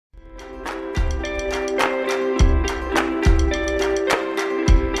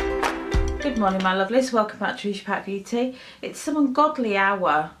morning my lovelies, welcome back to Rougepout Beauty. It's some ungodly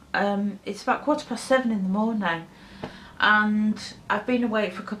hour, it's about 7:15 in the morning and I've been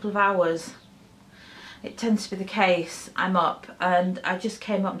awake for a couple of hours. It tends to be the case. I'm up and I just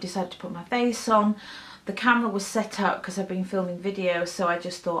came up and decided to put my face on. The camera was set up because I've been filming videos, so I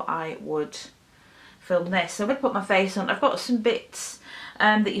just thought I would film this. So I'm going to put my face on. I've got some bits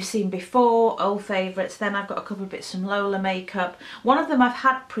that you've seen before, old favourites. Then I've got a couple of bits from Lola makeup. One of them I've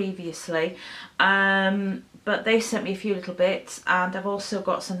had previously, but they sent me a few little bits, and I've also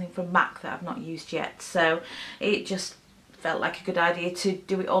got something from MAC that I've not used yet. So it just felt like a good idea to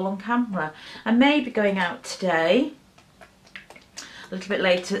do it all on camera. I may be going out today a little bit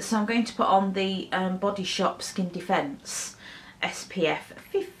later, so I'm going to put on the Body Shop Skin Defence SPF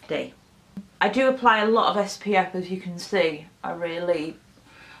 50. I do apply a lot of SPF, as you can see.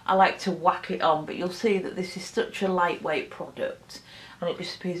 I like to whack it on, but you'll see that this is such a lightweight product and it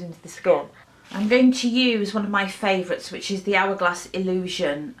disappears into the skin. I'm going to use one of my favourites, which is the Hourglass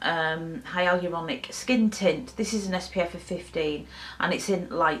Illusion Hyaluronic Skin Tint. This is an SPF of 15 and it's in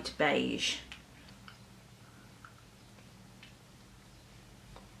light beige.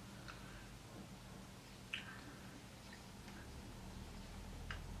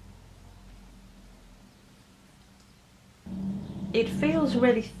 It feels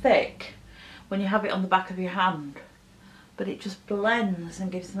really thick when you have it on the back of your hand, but it just blends and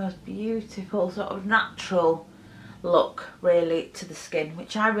gives the most beautiful sort of natural look really to the skin,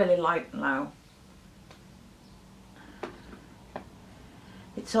 which I really like now.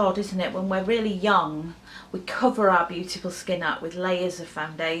 It's odd, isn't it, when we're really young we cover our beautiful skin up with layers of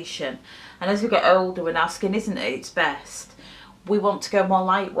foundation, and as we get older when our skin isn't at its best we want to go more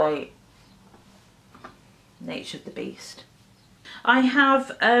lightweight. Nature of the beast. I have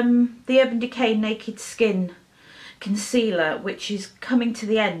the Urban Decay Naked Skin Concealer, which is coming to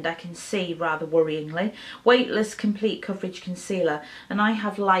the end, I can see, rather worryingly. Weightless Complete Coverage Concealer, and I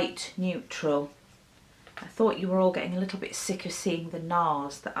have Light Neutral. I thought you were all getting a little bit sick of seeing the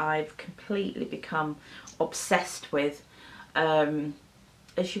NARS that I've completely become obsessed with,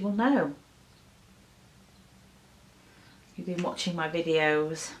 as you will know. You've been watching my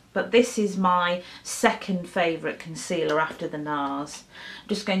videos, but this is my second favourite concealer after the NARS. I'm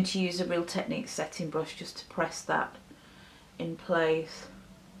just going to use a Real Techniques setting brush just to press that in place.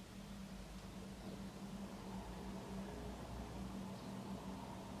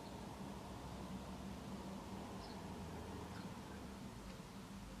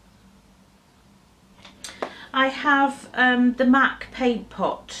 I have the MAC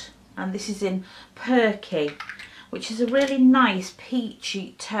Paintpot, and this is in Perky, which is a really nice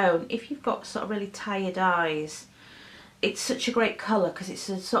peachy tone. If you've got sort of really tired eyes, it's such a great colour because it's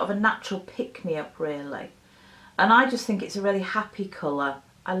a sort of a natural pick-me-up really. And I just think it's a really happy colour.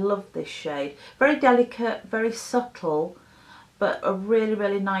 I love this shade. Very delicate, very subtle, but a really,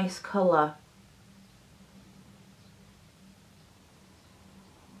 really nice colour.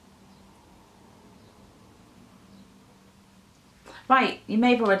 Right, you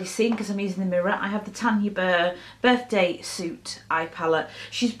may have already seen because I'm using the mirror, I have the Tanya Burr Birthday Suit Eye Palette.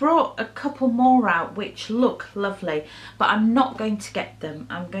 She's brought a couple more out which look lovely, but I'm not going to get them.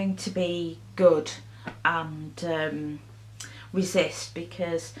 I'm going to be good and resist,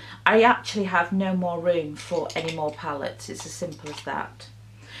 because I actually have no more room for any more palettes. It's as simple as that.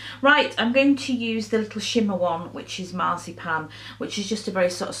 Right, I'm going to use the little shimmer one, which is Marzipan, which is just a very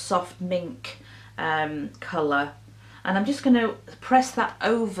sort of soft mink colour. And I'm just going to press that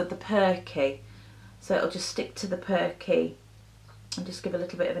over the Perky, so it'll just stick to the Perky and just give a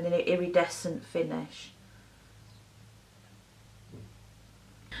little bit of an iridescent finish.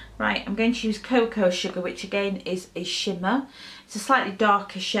 Right, I'm going to use Cocoa Sugar, which again is a shimmer. It's a slightly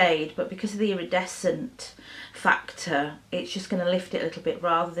darker shade, but because of the iridescent factor, it's just going to lift it a little bit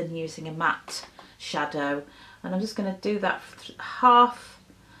rather than using a matte shadow. And I'm just going to do that for half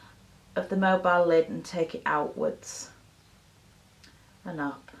of the mobile lid and take it outwards and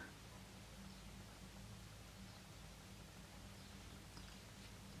up.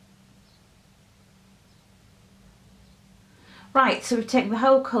 Right, so we've taken the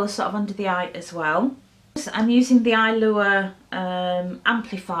whole colour sort of under the eye as well. I'm using the Eyelure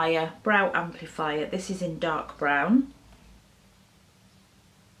amplifier, brow amplifier. This is in dark brown.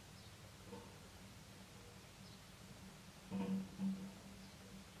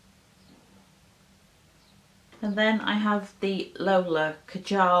 And then I have the Lola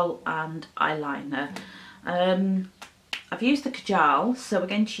Kajal and eyeliner. I've used the Kajal, so we're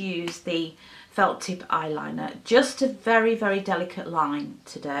going to use the felt tip eyeliner. Just a very, very delicate line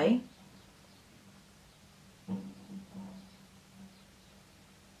today.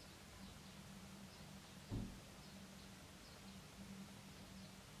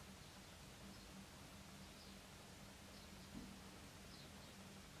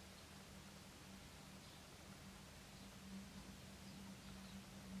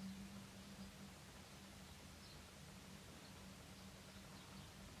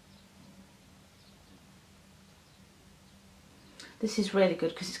 This is really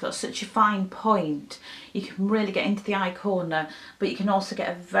good because it's got such a fine point. You can really get into the eye corner, but you can also get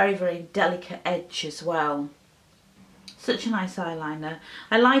a very, very delicate edge as well. Such a nice eyeliner.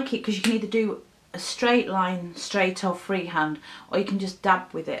 I like it because you can either do a straight line straight off freehand, or you can just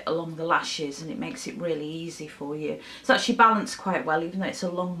dab with it along the lashes, and it makes it really easy for you. It's actually balanced quite well, even though it's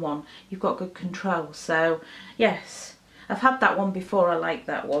a long one. You've got good control. So yes, I've had that one before. I like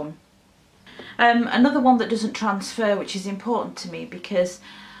that one. Another one that doesn't transfer, which is important to me because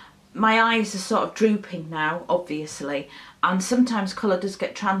my eyes are sort of drooping now, obviously, and sometimes colour does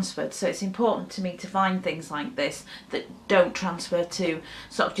get transferred, so it's important to me to find things like this that don't transfer to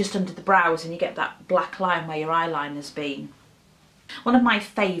sort of just under the brows and you get that black line where your eyeliner's been. One of my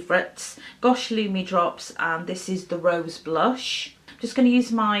favourites, Gosh Lumi Drops, and this is the Rose Blush. I'm just going to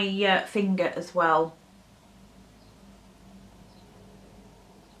use my finger as well.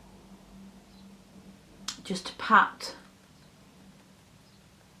 Just to pat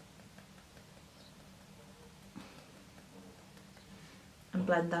and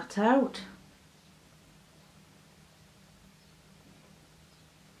blend that out.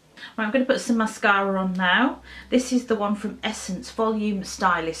 Right, I'm going to put some mascara on now. This is the one from Essence Volume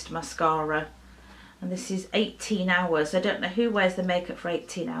Stylist Mascara, and this is 18 hours. I don't know who wears the makeup for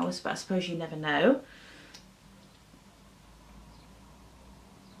 18 hours, but I suppose you never know.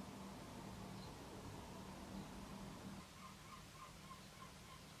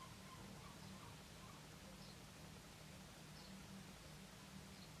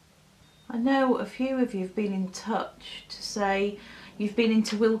 I know a few of you have been in touch to say you've been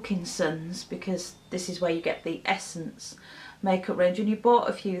into Wilkinson's because this is where you get the Essence makeup range, and you bought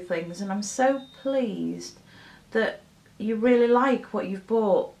a few things, and I'm so pleased that you really like what you've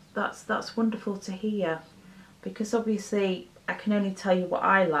bought. That's wonderful to hear, because obviously I can only tell you what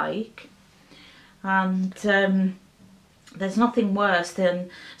I like, and there's nothing worse than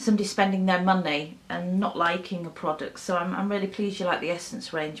somebody spending their money and not liking a product. So I'm really pleased you like the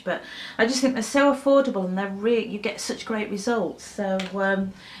Essence range, but I just think they're so affordable and you get such great results. So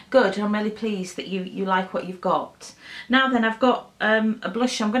good, I'm really pleased that you like what you've got. Now then, I've got a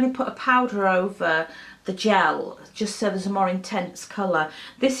blush. I'm going to put a powder over the gel just so there's a more intense colour.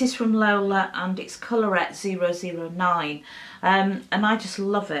 This is from Lola and it's Colorette 009, and I just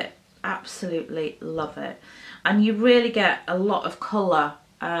love it, absolutely love it. And you really get a lot of colour,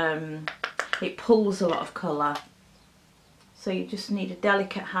 it pulls a lot of colour, so you just need a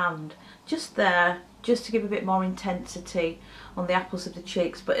delicate hand just there, just to give a bit more intensity on the apples of the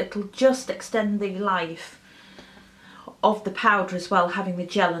cheeks, but it'll just extend the life of the powder as well, having the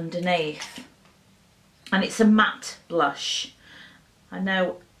gel underneath. And it's a matte blush. I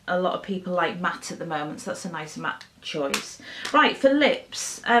know a lot of people like matte at the moment, so that's a nice matte choice. Right, for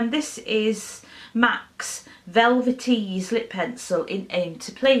lips, this is MAC's Velvetese lip pencil in Aim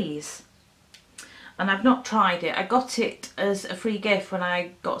to Please, and I've not tried it. I got it as a free gift when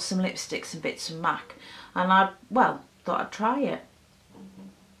I got some lipsticks and bits from MAC, and I thought I'd try it.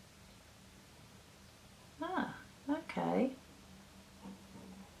 Ah, okay.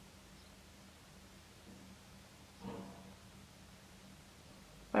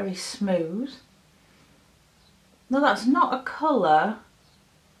 Very smooth. No, that's not a colour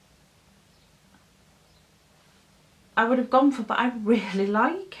I would have gone for, but I really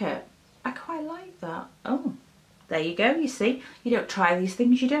like it. I quite like that. Oh, there you go, you see. You don't try these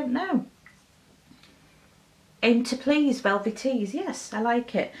things you don't know. Aim to Please, Velvetese, yes, I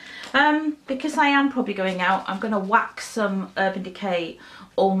like it. Because I am probably going out, I'm going to whack some Urban Decay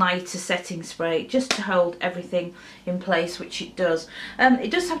All Nighter setting spray just to hold everything in place, which it does. It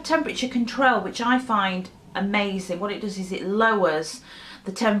does have temperature control, which I find amazing. What it does is it lowers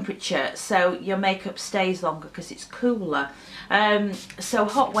the temperature so your makeup stays longer because it's cooler. So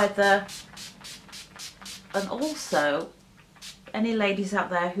hot weather, and also any ladies out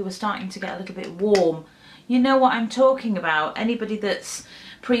there who are starting to get a little bit warm, you know what I'm talking about. Anybody that's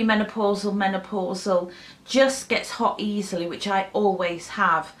premenopausal, menopausal, just gets hot easily, which I always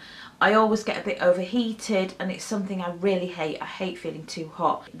have. I always get a bit overheated, and it's something I really hate. I hate feeling too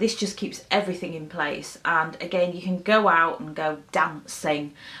hot. This just keeps everything in place, and again, you can go out and go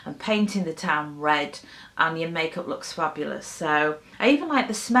dancing and painting the town red, and your makeup looks fabulous. So I even like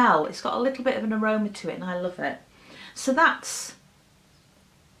the smell. It's got a little bit of an aroma to it, and I love it. So that's,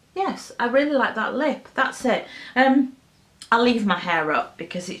 yes, I really like that lip. That's it. I'll leave my hair up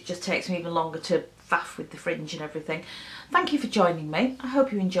because it just takes me even longer to faff with the fringe and everything. Thank you for joining me. I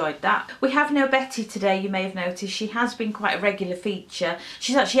hope you enjoyed that. We have no Betty today, you may have noticed. She has been quite a regular feature.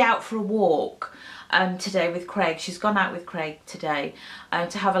 She's actually out for a walk today with Craig. She's gone out with Craig today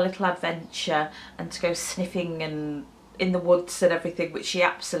to have a little adventure and to go sniffing and in the woods and everything, which she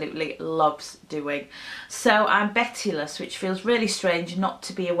absolutely loves doing. So I'm Bettyless, which feels really strange not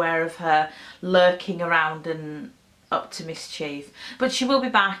to be aware of her lurking around and up to mischief. But she will be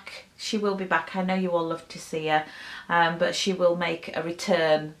back. She will be back. I know you all love to see her, but she will make a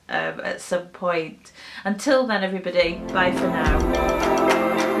return at some point. Until then, everybody, bye for now.